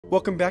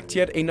Welcome back to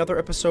yet another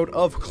episode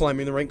of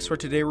Climbing the Ranks, where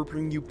today we're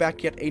bringing you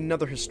back yet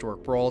another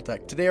historic Brawl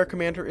deck. Today our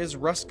commander is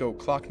Rusko,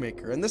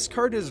 Clockmaker, and this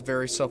card is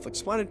very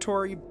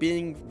self-explanatory,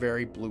 being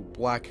very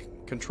blue-black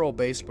control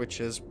based, which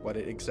is what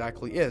it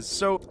exactly is.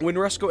 So when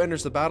Rusko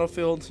enters the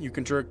battlefield, you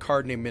can draw a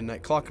card named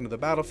Midnight Clock into the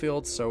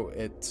battlefield, so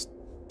it's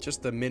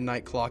just the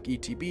Midnight Clock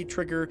ETB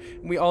trigger,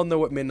 and we all know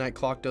what Midnight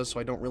Clock does, so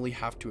I don't really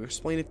have to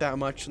explain it that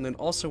much. And then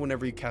also,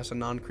 whenever you cast a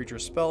non-creature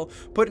spell,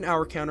 put an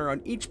hour counter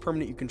on each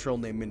permanent you control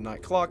named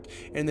Midnight Clock,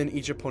 and then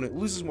each opponent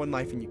loses one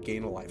life and you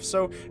gain a life.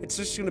 So it's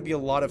just going to be a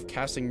lot of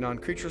casting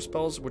non-creature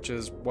spells, which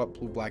is what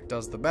blue-black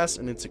does the best,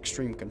 and it's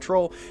extreme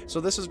control.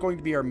 So this is going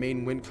to be our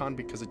main win con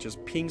because it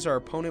just pings our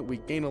opponent, we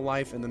gain a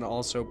life, and then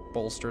also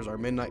bolsters our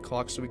Midnight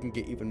Clock so we can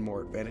get even more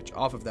advantage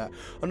off of that.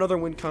 Another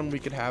win con we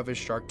could have is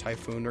Shark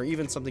Typhoon, or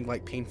even something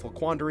like Painful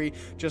Quandary,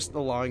 just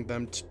allowing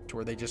them to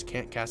where they just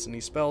can't cast any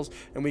spells,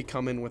 and we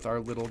come in with our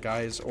little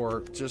guys,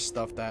 or just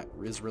stuff that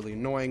is really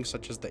annoying,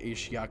 such as the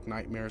Ashiok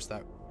Nightmares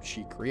that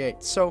she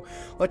creates. So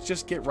let's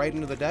just get right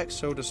into the deck.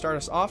 So to start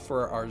us off,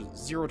 for our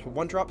 0 to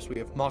 1 drops, we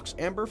have Mox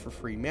Amber for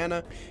free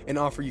mana, an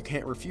Offer You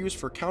Can't Refuse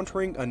for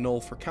countering, a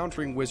Null for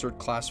countering, Wizard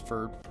Class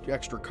for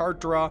extra card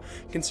draw,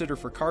 Consider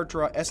for card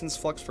draw, Essence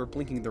Flux for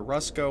blinking the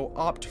Rusko,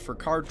 Opt for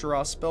card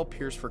draw, Spell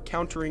Pierce for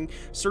countering,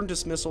 Stern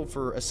Dismissal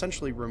for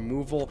essentially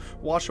removal,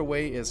 Wash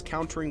Away is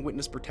countering,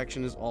 Witness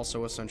Protection is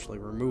also essentially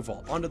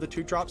removal. Onto the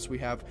 2 drops, we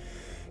have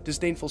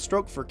Disdainful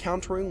Stroke for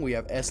countering, we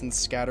have Essence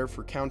Scatter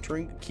for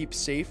countering, Keep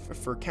Safe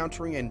for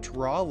countering, and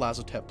Draw,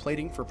 Lazotep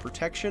Plating for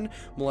protection,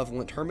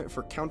 Malevolent Hermit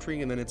for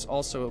countering, and then it's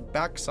also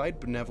backside,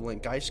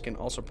 Benevolent Geist can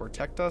also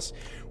protect us.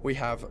 We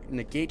have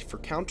Negate for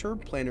counter,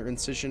 Planar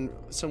Incision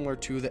similar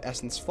to the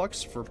Essence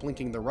Flux for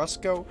blinking the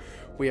Rusko.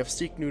 We have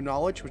Seek New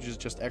Knowledge, which is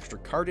just extra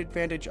card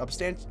advantage.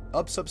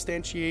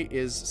 Upsubstantiate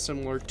is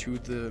similar to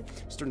the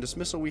Stern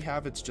Dismissal we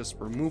have, it's just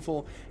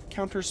removal.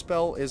 Counter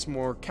Spell is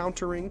more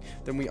countering.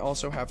 Then we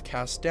also have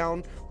Cast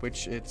Down,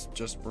 which it's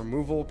just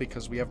removal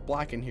because we have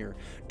black in here.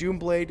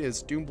 Doomblade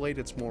is Doomblade,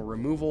 it's more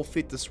removal.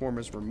 Feed the Swarm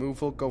is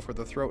removal. Go for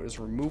the Throat is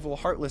removal.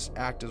 Heartless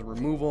Act is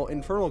removal.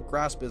 Infernal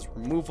Grasp is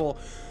removal.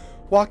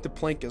 Walk the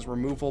Plank is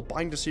removal.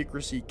 Bind to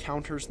Secrecy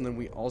counters, and then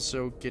we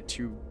also get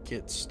to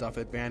get stuff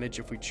advantage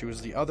if we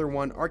choose the other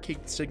one.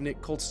 Arcane Signet,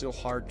 Cold Steel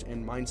Heart,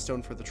 and Mind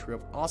Stone for the Tree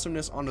of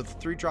Awesomeness. Onto the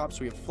 3 drops,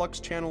 we have Flux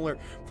Channeler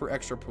for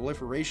extra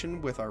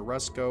proliferation with our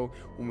Rusko.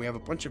 When we have a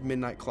bunch of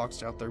Midnight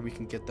Clocks out there, we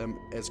can get them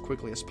as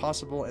quickly as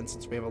possible, and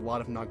since we have a lot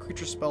of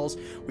non-creature spells,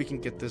 we can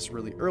get this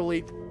really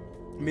early.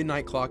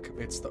 Midnight Clock,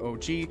 it's the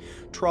OG.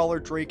 Trawler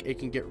Drake, it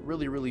can get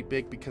really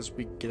big because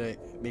we get to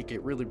make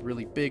it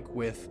really big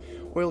with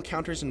oil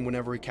counters, and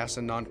whenever we cast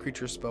a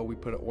non-creature spell, we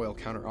put an oil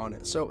counter on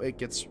it. So it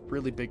gets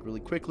really big really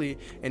quickly,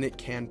 and it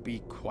can be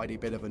quite a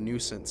bit of a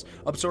nuisance.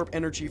 Absorb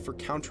Energy for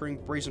countering,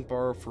 Brazen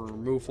Borrow for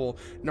removal,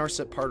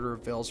 Narset Parter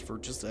of Veils for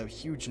just a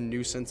huge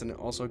nuisance, and it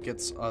also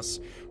gets us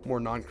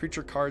more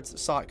non-creature cards.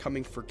 Saw It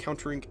Coming for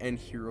countering, and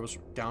Hero's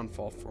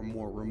Downfall for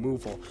more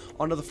removal.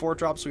 Onto the 4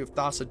 drops, we have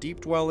Thassa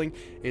Deep Dwelling.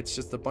 It's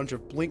just a bunch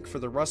of blink for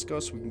the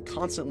Rusko, so we can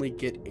constantly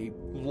get a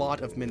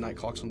lot of Midnight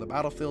Clocks on the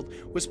battlefield.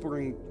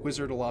 Whispering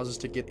Wizard allows us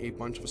to get a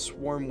bunch of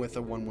Swarm with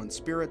a 1/1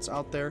 spirits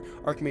out there.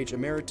 Archmage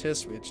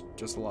Emeritus, which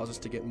just allows us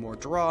to get more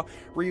draw.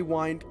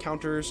 Rewind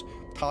counters.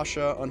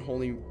 Tasha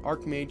Unholy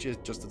Archmage is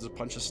just a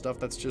bunch of stuff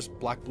that's just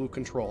black-blue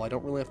control. I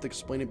don't really have to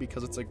explain it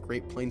because it's a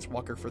great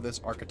planeswalker for this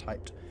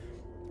archetype.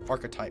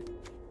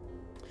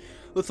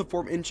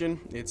 Lithoform Engine,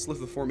 it's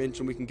Lithoform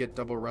Engine, we can get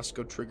double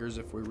Rusko triggers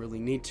if we really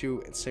need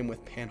to, and same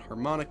with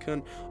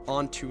Panharmonicon.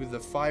 On to the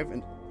 5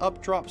 and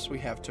up drops, we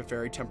have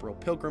Teferi Temporal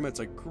Pilgrim,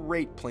 it's a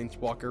great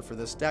planeswalker for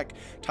this deck.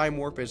 Time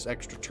Warp is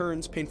extra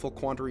turns, Painful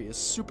Quandary is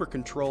super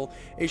control,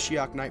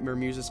 Ashiok Nightmare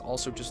Muse is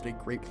also just a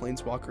great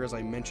planeswalker as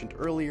I mentioned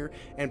earlier,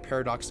 and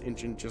Paradox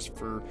Engine just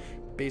for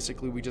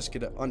basically we just get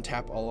to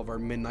untap all of our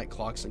Midnight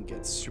Clocks and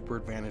get super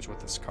advantage with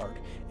this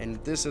card.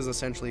 And this is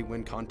essentially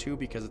win con 2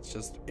 because it's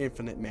just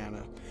infinite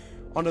mana.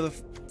 Onto the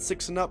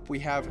 6 and up, we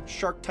have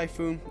Shark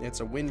Typhoon, it's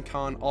a win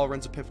con,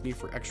 Allrun's Epiphany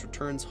for extra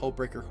turns,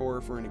 Hullbreaker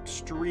Horror for an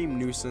extreme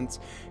nuisance,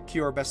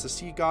 Kiora Besta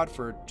Sea God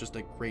for just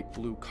a great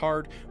blue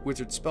card,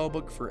 Wizard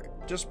Spellbook for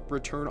just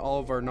return all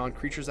of our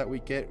non-creatures that we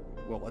get.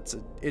 Well,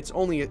 it's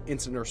only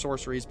instant or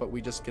sorceries, but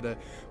we just get to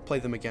play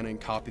them again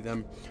and copy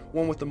them.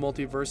 One with the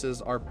Multiverse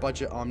is our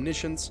Budget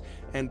Omniscience,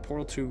 and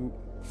Portal to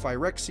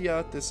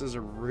Phyrexia. This is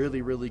a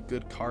really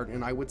good card,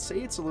 and I would say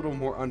it's a little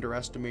more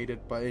underestimated,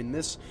 but in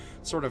this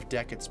sort of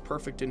deck it's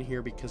perfect in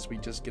here because we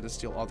just get to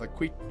steal all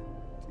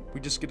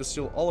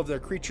of their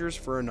creatures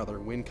for another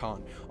win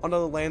con. Onto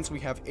the lands, we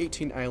have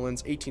 18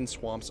 islands, 18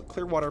 swamps, a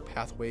Clearwater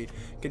Pathway,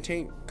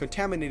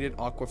 Contaminated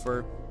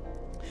Aquifer,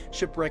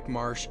 Shipwreck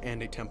Marsh,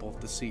 and a Temple of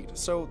the Seed.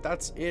 So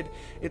that's it.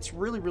 It's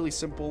really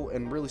simple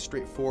and really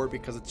straightforward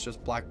because it's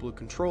just black-blue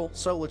control.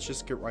 So let's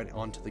just get right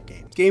on to the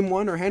game. Game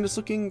 1, our hand is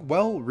looking,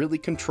 well, really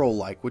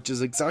control-like, which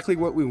is exactly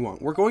what we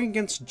want. We're going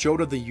against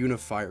Jodah the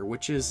Unifier,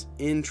 which is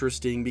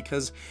interesting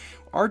because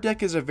our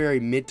deck is a very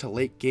mid to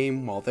late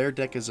game, while their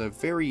deck is a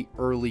very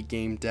early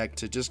game deck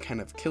to just kind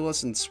of kill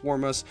us and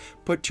swarm us,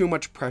 put too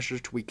much pressure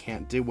to we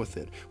can't deal with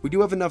it. We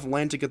do have enough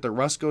land to get the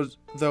Rusko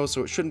though,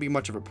 so it shouldn't be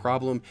much of a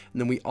problem.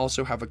 And then we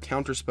also have a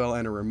counter spell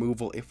and a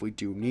removal if we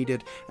do need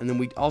it. And then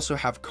we also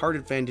have card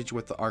advantage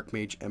with the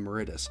Archmage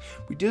Emeritus.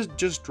 We did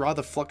just draw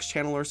the Flux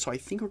Channeler, so I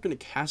think we're going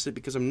to cast it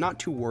because I'm not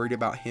too worried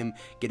about him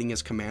getting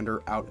his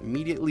commander out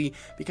immediately,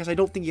 because I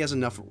don't think he has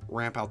enough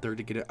ramp out there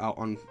to get it out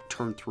on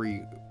turn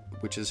 3,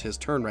 which is his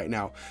turn right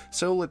now.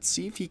 So let's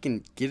see if he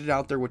can get it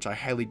out there, which I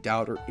highly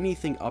doubt, or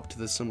anything up to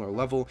the similar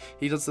level.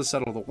 He does the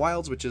Settle the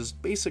Wilds, which is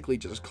basically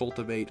just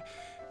cultivate.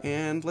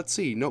 And let's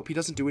see, nope, he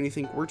doesn't do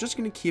anything. We're just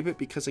going to keep it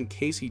because in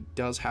case he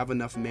does have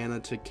enough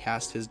mana to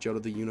cast his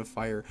Jodah the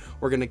Unifier,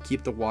 we're going to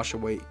keep the Wash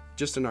Away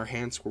just in our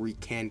hands where we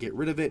can get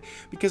rid of it,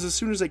 because as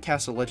soon as they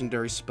cast a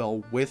legendary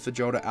spell with the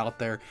Jodah out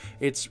there,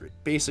 it's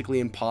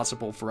basically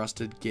impossible for us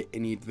to get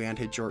any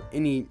advantage, or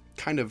any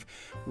kind of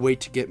way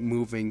to get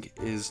moving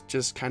is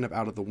just kind of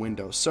out of the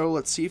window. So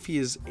let's see if he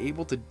is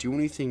able to do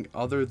anything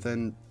other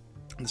than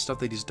the stuff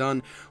that he's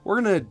done. We're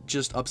gonna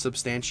just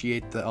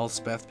substantiate the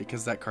Elspeth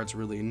because that card's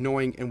really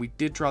annoying, and we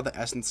did draw the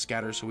Essence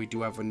Scatter, so we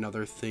do have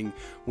another thing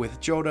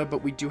with Jodah,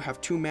 but we do have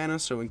 2 mana,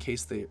 so in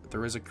case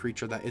there is a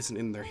creature that isn't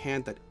in their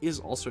hand that is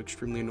also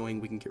extremely annoying,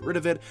 we can get rid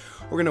of it.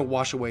 We're gonna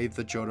wash away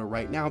the Jodah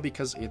right now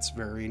because it's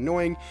very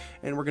annoying,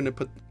 and we're gonna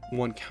put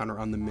 1 counter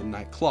on the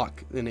Midnight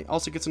Clock, and it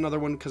also gets another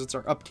one because it's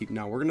our upkeep.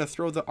 Now we're gonna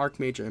throw the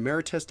Archmage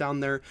Emeritus down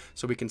there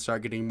so we can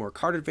start getting more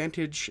card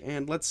advantage,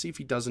 and let's see if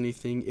he does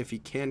anything. If he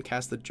can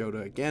cast the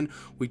Jodah again,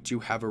 we do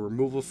have a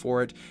removal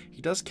for it.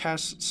 He does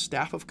cast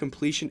Staff of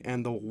Completion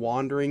and the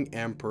Wandering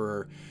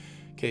Emperor.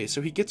 Okay,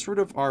 so he gets rid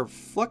of our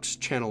Flux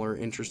Channeler,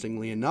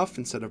 interestingly enough,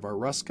 instead of our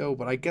Rusko,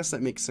 but I guess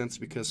that makes sense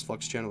because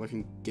Flux Channeler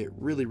can get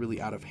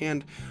really out of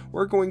hand.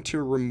 We're going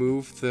to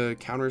remove the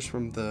counters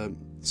from the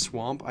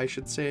swamp, I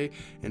should say,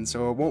 and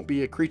so it won't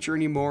be a creature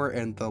anymore,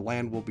 and the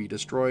land will be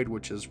destroyed,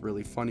 which is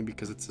really funny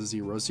because it's a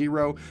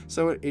 0/0,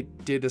 so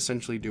it did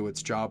essentially do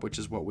its job, which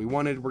is what we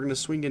wanted. We're going to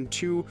swing in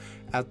 2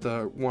 at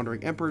the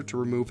Wandering Emperor to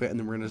remove it, and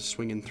then we're going to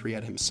swing in 3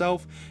 at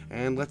himself,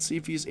 and let's see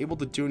if he's able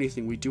to do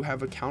anything. We do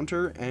have a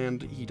counter,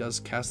 and he does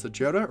cast the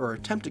Jodah, or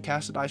attempt to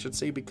cast it, I should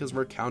say, because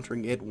we're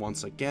countering it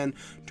once again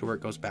to where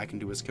it goes back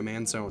into his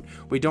command zone.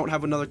 We don't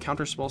have another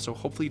counter spell, so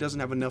hopefully he doesn't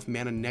have enough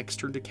mana next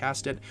turn to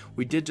cast it.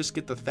 We did just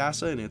get the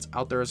Thassa, and it's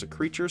out there as a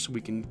creature, so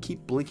we can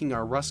keep blinking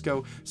our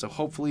Rusko, so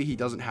hopefully he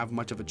doesn't have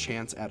much of a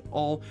chance at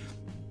all.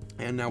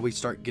 And now we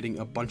start getting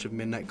a bunch of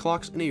Midnight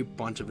Clocks and a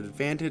bunch of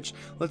advantage.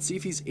 Let's see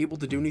if he's able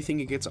to do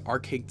anything against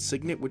Arcade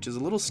Signet, which is a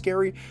little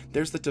scary.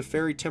 There's the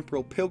Teferi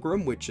Temporal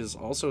Pilgrim, which is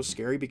also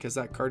scary because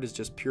that card is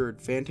just pure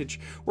advantage.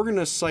 We're going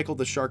to cycle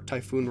the Shark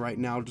Typhoon right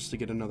now just to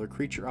get another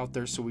creature out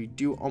there, so we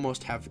do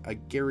almost have a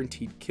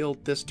guaranteed kill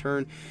this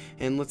turn.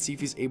 And let's see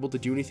if he's able to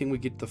do anything. We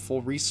get the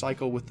full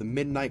recycle with the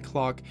Midnight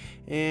Clock,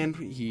 and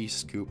he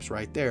scoops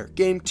right there.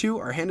 Game 2,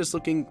 our hand is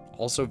looking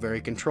also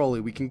very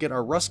controlly. We can get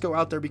our Rusko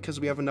out there because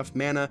we have enough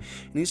mana,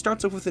 and he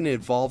starts off with an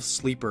Evolved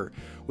Sleeper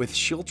with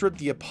Sheoldred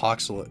the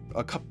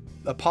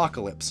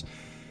Apocalypse.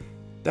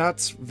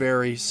 That's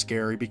very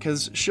scary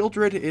because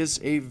Sheoldred is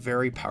a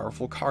very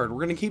powerful card.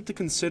 We're going to keep the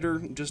Consider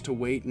just to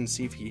wait and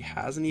see if he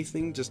has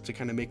anything, just to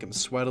kind of make him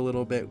sweat a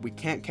little bit. We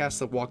can't cast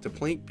the Walk the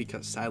Plank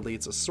because sadly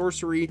it's a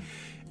sorcery.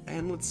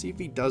 And let's see if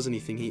he does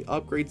anything. He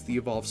upgrades the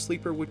Evolved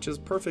Sleeper, which is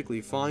perfectly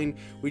fine.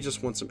 We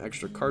just want some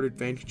extra card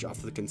advantage off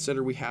of the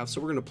Consider we have,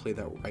 so we're going to play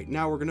that right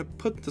now. We're going to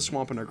put the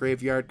Swamp in our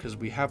graveyard because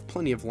we have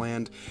plenty of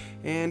land,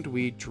 and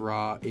we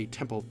draw a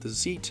Temple of the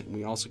Zeet, and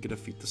we also get to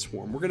Feed the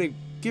Swarm. We're going to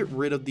get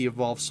rid of the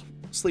Evolved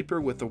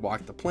Sleeper with the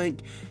Walk the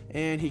Plank,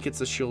 and he gets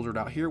the Sheoldred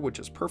out here, which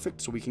is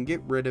perfect, so we can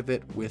get rid of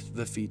it with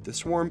the Feed the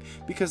Swarm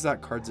because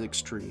that card's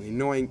extremely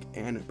annoying,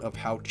 and of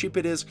how cheap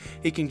it is,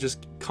 he can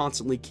just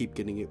constantly keep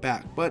getting it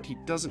back, but he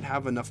doesn't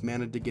have enough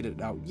mana to get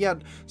it out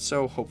yet,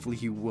 so hopefully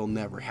he will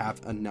never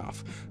have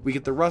enough. We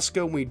get the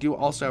Rusko, and we do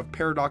also have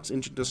Paradox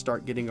Engine to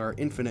start getting our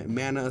infinite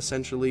mana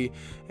essentially,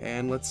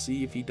 and let's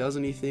see if he does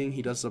anything.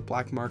 He does the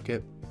Black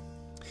Market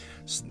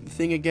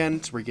thing again,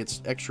 where he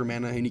gets extra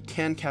mana, and he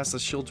can cast the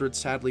Sheoldred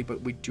sadly,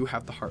 but we do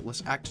have the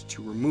Heartless Act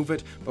to remove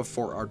it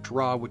before our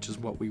draw, which is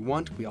what we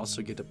want. We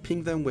also get to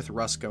ping them with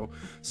Rusko,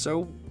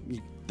 so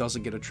he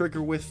doesn't get a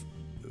trigger with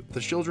the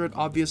Sheoldred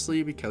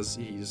obviously because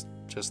he's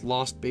just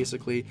lost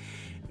basically.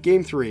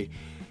 Game 3.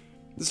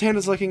 This hand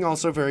is looking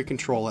also very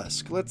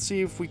Control-esque. Let's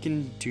see if we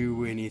can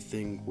do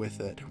anything with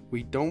it.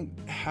 We don't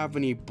have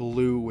any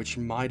blue, which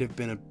might have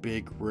been a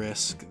big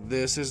risk.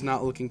 This is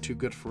not looking too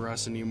good for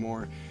us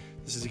anymore.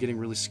 This is getting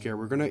really scary.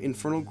 We're going to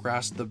Infernal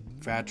Grasp the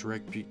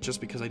Vadrik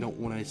just because I don't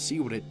want to see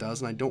what it does,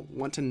 and I don't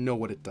want to know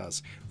what it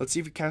does. Let's see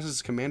if he casts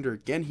his commander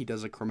again. He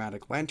does a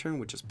Chromatic Lantern,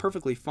 which is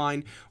perfectly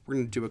fine. We're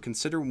going to do a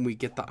Consider when we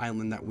get the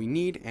island that we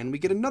need, and we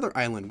get another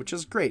island, which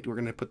is great. We're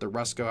going to put the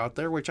Rusko out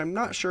there, which I'm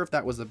not sure if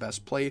that was the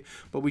best play,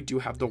 but we do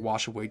have the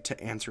Wash Away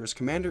to answer his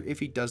commander if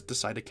he does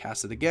decide to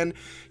cast it again.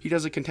 He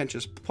does a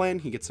Contentious Plan.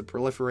 He gets to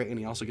Proliferate, and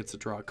he also gets to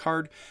draw a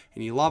card,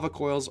 and he Lava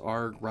Coils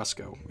our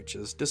Rusko, which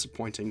is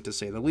disappointing to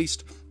say the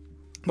least.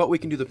 But we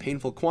can do the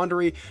Painful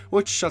Quandary,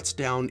 which shuts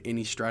down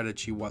any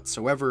strategy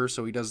whatsoever.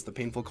 So he does the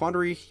Painful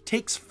Quandary. He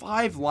takes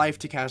 5 life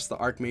to cast the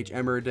Archmage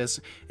Emeritus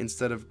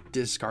instead of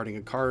discarding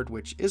a card,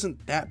 which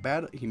isn't that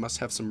bad. He must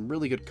have some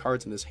really good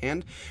cards in his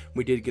hand.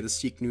 We did get a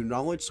Seek New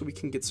Knowledge, so we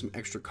can get some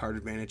extra card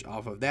advantage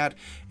off of that.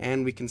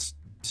 And we can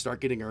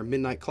start getting our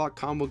Midnight Clock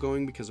combo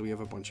going because we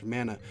have a bunch of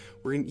mana.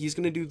 He's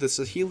going to do the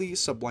Saheeli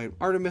Sublime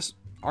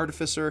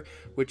Artificer,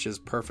 which is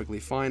perfectly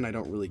fine. I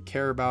don't really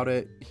care about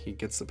it. He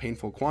gets the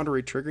Painful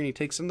Quandary trigger and he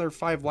takes another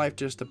 5 life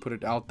just to put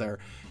it out there.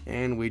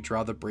 And we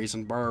draw the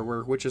Brazen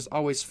Borrower, which is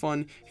always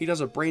fun. He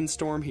does a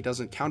Brainstorm. He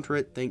doesn't counter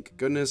it, thank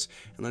goodness.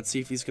 And let's see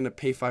if he's going to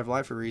pay 5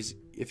 life or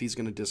if he's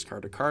going to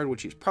discard a card,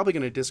 which he's probably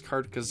going to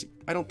discard because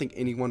I don't think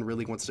anyone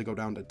really wants to go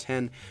down to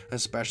 10,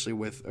 especially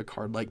with a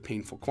card like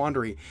Painful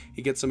Quandary.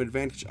 He gets some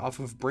advantage off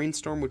of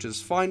Brainstorm, which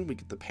is fine. We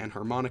get the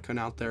Panharmonicon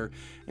out there,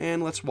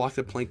 and let's walk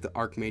the plank the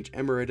Archmage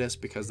Emeritus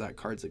because that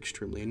card's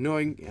extremely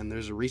annoying, and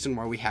there's a reason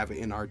why we have it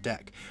in our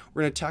deck.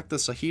 We're going to attack the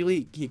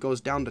Saheeli. He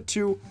goes down to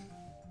 2.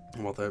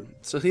 Well, the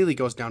Saheeli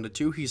goes down to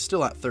 2. He's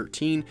still at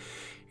 13.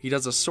 He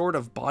does a Sword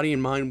of Body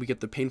and Mind. We get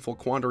the Painful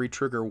Quandary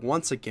trigger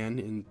once again,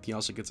 and he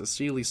also gets a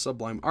Saheeli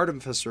Sublime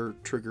Artificer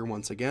trigger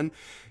once again.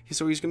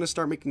 So he's going to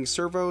start making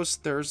servos.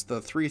 There's the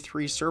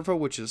 3/3 servo,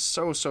 which is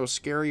so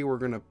scary. We're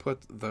going to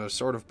put the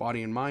Sword of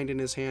Body and Mind in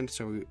his hand,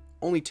 so we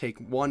only take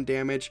 1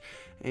 damage,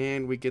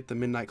 and we get the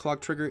Midnight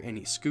Clock trigger, and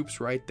he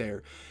scoops right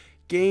there.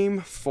 Game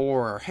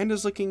 4. Our hand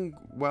is looking,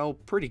 well,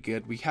 pretty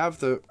good. We have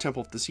the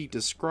Temple of Deceit to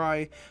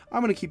scry.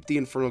 I'm going to keep the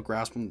Infernal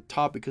Grasp on the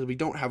top because we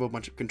don't have a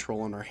bunch of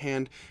control in our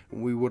hand.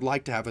 And we would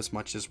like to have as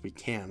much as we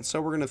can. So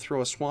we're going to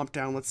throw a Swamp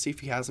down. Let's see if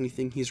he has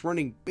anything. He's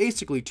running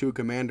basically 2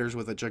 commanders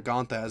with a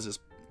Giganta as his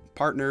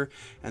partner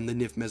and the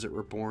Niv-Mizzet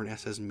Reborn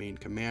as his main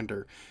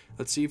commander.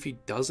 Let's see if he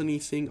does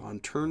anything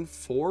on turn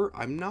 4.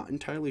 I'm not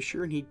entirely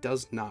sure, and he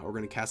does not. We're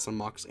going to cast some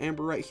Mox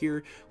Amber right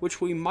here, which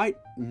we might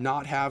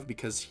not have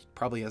because he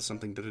probably has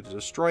something to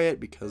destroy it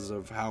because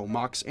of how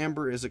Mox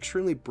Amber is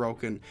extremely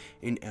broken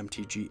in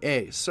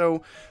Mtga.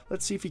 So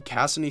let's see if he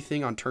casts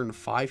anything on turn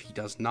 5. He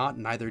does not,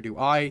 neither do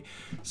I.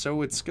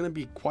 So it's going to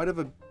be quite of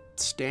a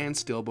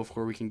standstill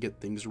before we can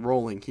get things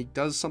rolling. He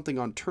does something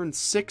on turn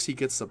 6. He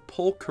gets the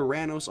Pull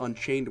Keranos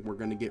Unchained, and we're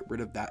going to get rid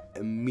of that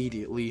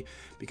immediately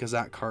because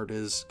that card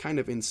is kind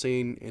of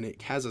insane and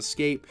it has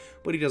Escape,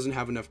 but he doesn't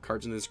have enough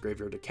cards in his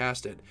graveyard to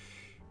cast it.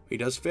 He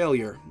does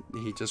Failure.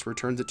 He just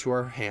returns it to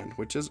our hand,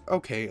 which is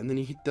okay, and then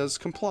he does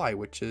Comply,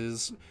 which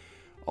is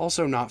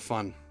also not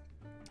fun.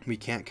 We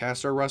can't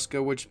cast our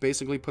Rusko, which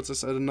basically puts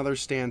us at another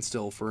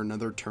standstill for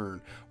another turn.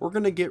 We're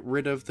going to get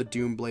rid of the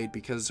Doomblade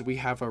because we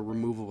have a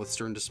removal with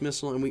Stern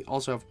Dismissal, and we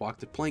also have Walk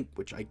the Plank,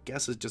 which I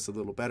guess is just a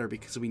little better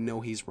because we know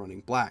he's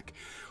running black.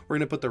 We're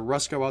going to put the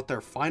Rusko out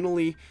there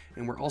finally,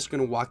 and we're also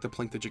going to Walk the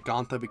Plank the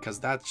Giganta because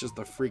that's just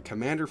the free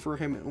commander for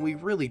him, and we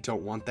really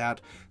don't want that.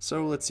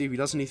 So let's see if he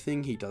does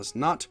anything. He does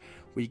not.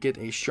 We get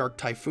a Shark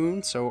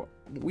Typhoon, so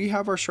we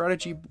have our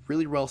strategy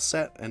really well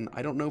set, and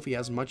I don't know if he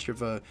has much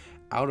of a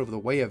out of the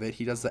way of it.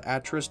 He does the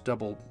Atris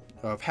double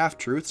of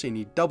Half-Truths, and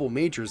he double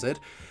majors it,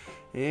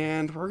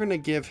 and we're going to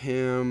give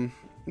him,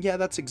 yeah,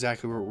 that's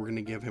exactly what we're going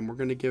to give him. We're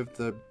going to give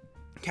the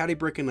Caddy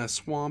Brick in a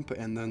Swamp,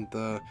 and then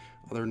the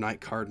other Night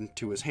card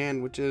into his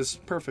hand, which is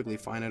perfectly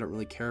fine. I don't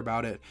really care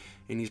about it,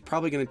 and he's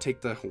probably going to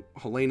take the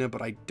Helena,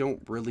 but I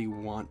don't really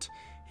want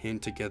him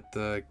to get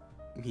the,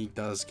 he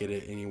does get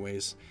it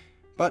anyways.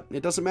 But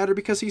it doesn't matter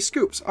because he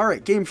scoops.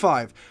 Alright, game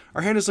 5.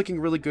 Our hand is looking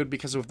really good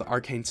because of the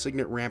Arcane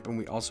Signet ramp, and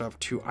we also have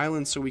 2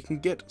 islands, so we can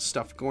get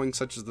stuff going,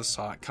 such as the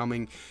Saw It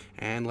Coming.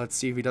 And let's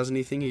see if he does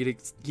anything. He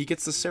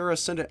gets the Sarah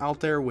Ascendant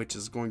out there, which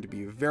is going to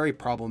be very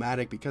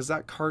problematic because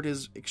that card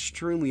is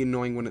extremely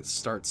annoying when it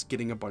starts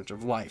getting a bunch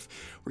of life.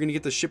 We're going to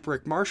get the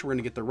Shipwreck Marsh, we're going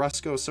to get the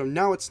Rusko, so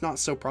now it's not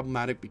so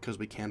problematic because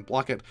we can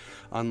block it,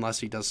 unless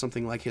he does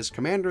something like his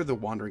commander, the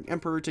Wandering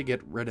Emperor, to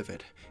get rid of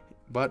it.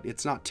 But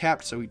it's not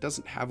tapped, so he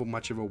doesn't have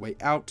much of a way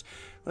out.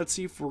 Let's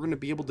see if we're going to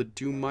be able to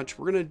do much.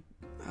 We're going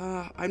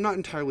to, I'm not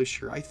entirely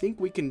sure. I think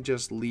we can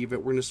just leave it.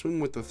 We're going to swing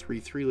with the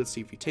 3/3. Let's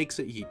see if he takes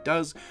it. He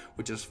does,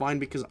 which is fine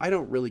because I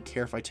don't really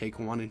care if I take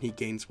 1 and he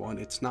gains 1.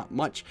 It's not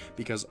much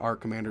because our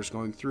commander's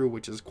going through,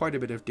 which is quite a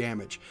bit of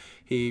damage.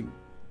 He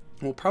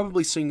will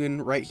probably swing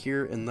in right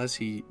here unless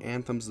he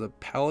anthems the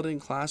Paladin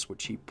class,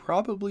 which he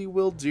probably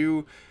will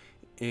do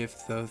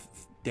if the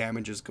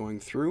damage is going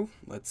through.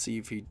 Let's see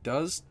if he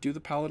does do the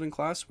Paladin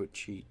class,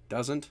 which he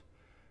doesn't.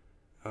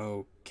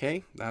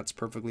 Okay, that's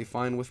perfectly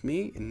fine with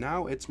me, and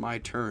now it's my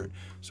turn.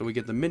 So we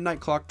get the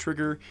Midnight Clock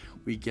trigger,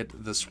 we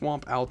get the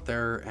Swamp out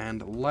there,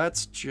 and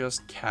let's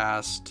just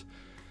cast,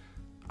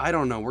 I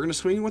don't know, we're going to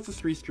swing with the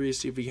 3/3,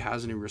 see if he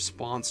has any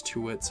response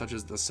to it, such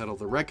as the Settle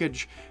the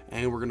Wreckage,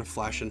 and we're going to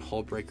flash in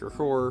Hullbreaker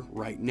Horror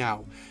right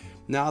now.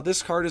 Now,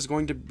 this card is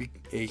going to be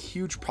a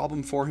huge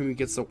problem for him. He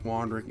gets the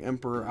Wandering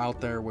Emperor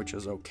out there, which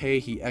is okay.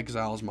 He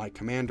exiles my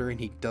commander, and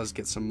he does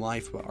get some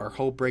life, but our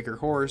Hullbreaker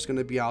Horror is going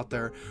to be out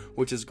there,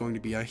 which is going to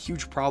be a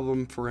huge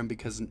problem for him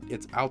because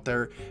it's out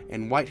there,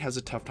 and White has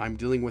a tough time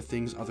dealing with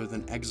things other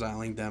than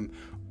exiling them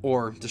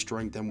or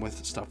destroying them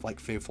with stuff like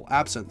Fateful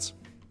Absence.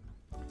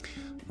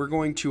 We're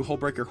going to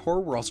Hullbreaker Horror.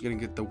 We're also going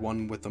to get the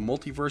one with the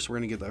multiverse. We're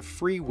going to get the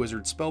free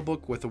Wizard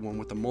Spellbook with the one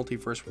with the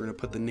multiverse. We're going to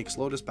put the Nyx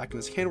Lotus back in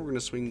his hand. We're going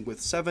to swing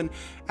with 7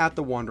 at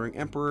the Wandering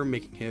Emperor,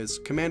 making his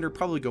commander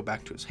probably go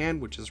back to his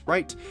hand, which is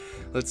right.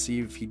 Let's see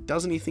if he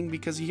does anything,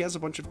 because he has a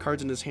bunch of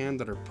cards in his hand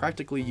that are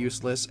practically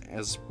useless.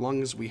 As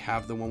long as we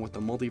have the one with the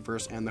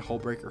multiverse and the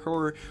Hullbreaker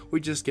Horror, we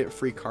just get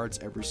free cards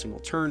every single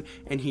turn,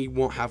 and he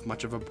won't have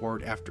much of a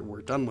board after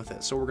we're done with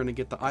it. So we're going to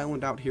get the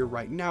island out here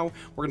right now.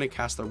 We're going to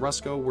cast the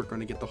Rusko. We're going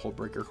to get the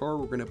Hullbreaker Horror.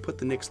 We're going to put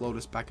the Nyx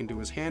Lotus back into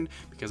his hand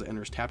because it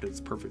enters tapped. It's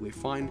perfectly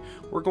fine.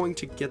 We're going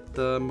to get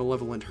the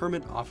Malevolent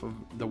Hermit off of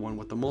the one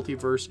with the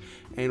multiverse,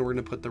 and we're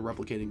going to put the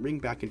Replicating Ring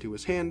back into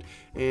his hand,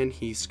 and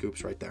he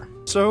scoops right there.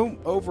 So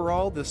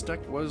overall, this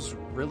deck was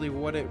really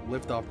what it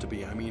lived up to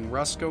be. I mean,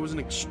 Rusko is an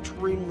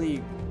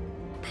extremely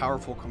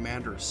powerful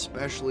commander,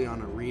 especially on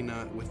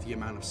Arena with the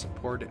amount of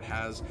support it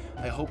has.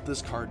 I hope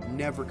this card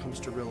never comes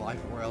to real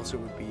life, or else it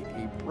would be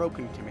a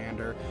broken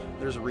commander.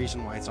 There's a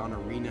reason why it's on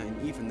Arena,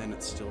 and even then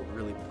it's still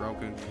really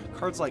broken.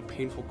 Cards like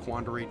Painful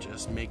Quandary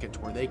just make it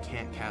to where they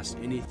can't cast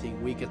anything.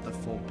 We get the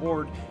full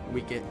board, and we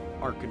get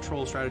our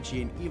control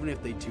strategy, and even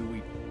if they do,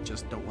 we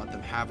just don't let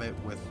them have it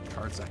with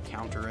cards that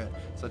counter it,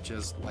 such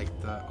as like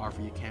the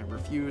Offer You Can't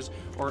Refuse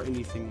or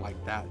anything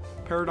like that.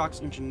 Paradox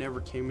Engine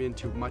never came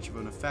into much of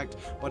an effect,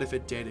 but if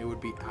it did, it would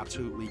be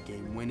absolutely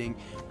game winning.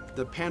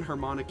 The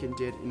Panharmonicon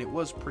did, and it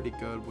was pretty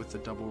good with the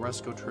double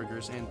Rusko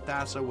triggers, and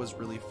Thassa was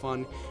really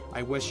fun.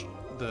 I wish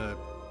the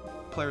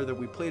player that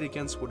we played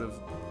against would have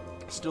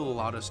still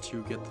allowed us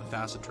to get the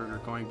Thassa trigger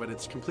going, but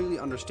it's completely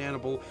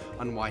understandable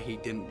on why he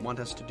didn't want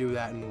us to do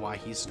that and why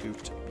he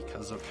scooped,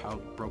 because of how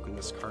broken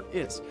this card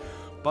is.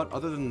 But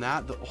other than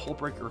that, the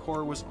Hullbreaker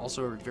Horror was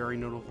also a very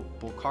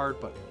notable card,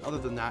 but other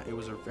than that, it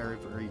was a very,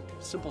 very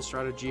simple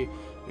strategy.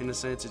 In a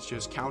sense, it's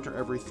just counter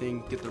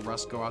everything, get the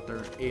Rusko out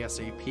there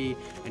ASAP,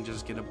 and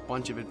just get a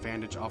bunch of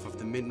advantage off of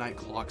the Midnight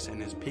Clocks and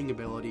his ping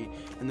ability,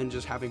 and then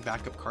just having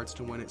backup cards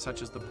to win it,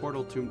 such as the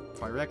Portal to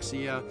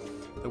Phyrexia,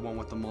 the one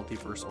with the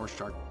multiverse, or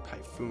Shark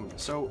Typhoon.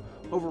 So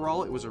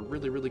overall, it was a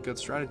really, really good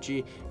strategy.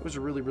 It was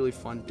a really, really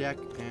fun deck,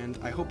 and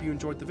I hope you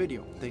enjoyed the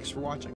video. Thanks for watching.